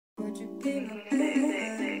Would you be my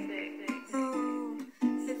baby? Oh,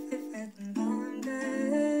 if I'm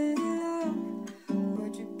dead,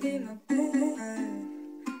 would you be my baby?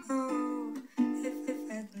 Oh, if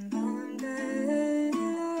I'm dead,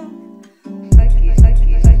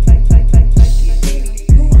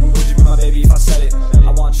 would you be my baby if I said it?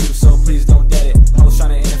 I want you, so please don't dead it. Hoes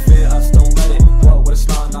tryna interfere, us don't let it. Whoa, with a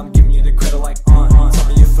smile and I'm giving you the credit like on. Tell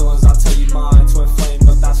me your feelings, I'll tell you mine. Twin flame,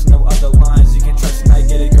 no thoughts, no other lines. You can trust and I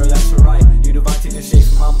get it, girl, that's right. You divine, take the shade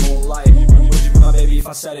from my moonlight. Would you be my baby if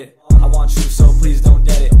I said it? I want you, so please don't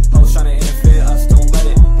dead it. Hoes tryna interfere, us don't let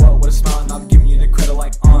it. Whoa, with a smile and I'm giving you the credit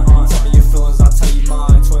like on. Tell me your feelings, I'll tell you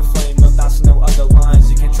mine. Twin flame, no thoughts, no other lines.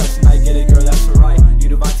 You can trust and I get it, girl, that's right. You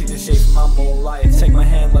divine, take the shade from my moonlight. Take my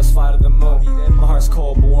hand, let's fly to the moon. My heart's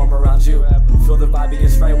cold, but warm around you. Feel the vibe, it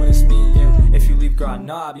gets right when it's me and you. If you leave, girl, I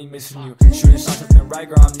know I'll be missing you. Shooting shots left and right,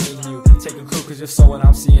 girl, I'm needing you. Take a clue, cause you're so what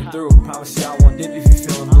I'm seeing through. Promise you I won't dip if you're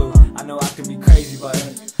feeling blue. I know I can be crazy, but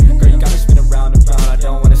girl, you got me spinning round and round. I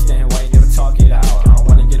don't understand why you never talk it out. I don't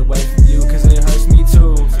wanna get away from you, cause it hurts me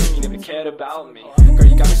too. You never cared about me. Girl,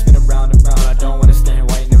 you got me spinning round and round. I don't understand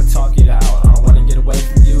why you never talk it out. I don't wanna get away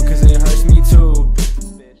from you, cause it hurts me too.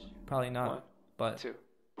 Probably not, but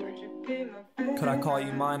could I call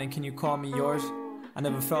you mine and can you call me yours? I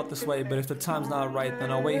never felt this way, but if the time's not right,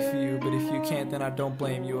 then I'll wait for you. But if you can't, then I don't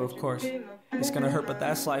blame you, of course. It's gonna hurt, but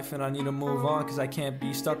that's life, and I need to move on, cause I can't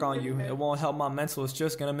be stuck on you. It won't help my mental, it's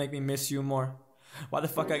just gonna make me miss you more. Why the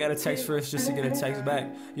fuck I gotta text first just to get a text back?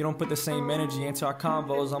 You don't put the same energy into our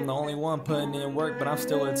convos. I'm the only one putting in work, but I'm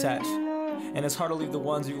still attached. And it's hard to leave the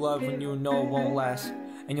ones you love when you know it won't last.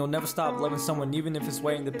 And you'll never stop loving someone even if it's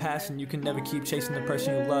waiting to pass. And you can never keep chasing the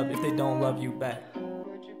person you love if they don't love you back.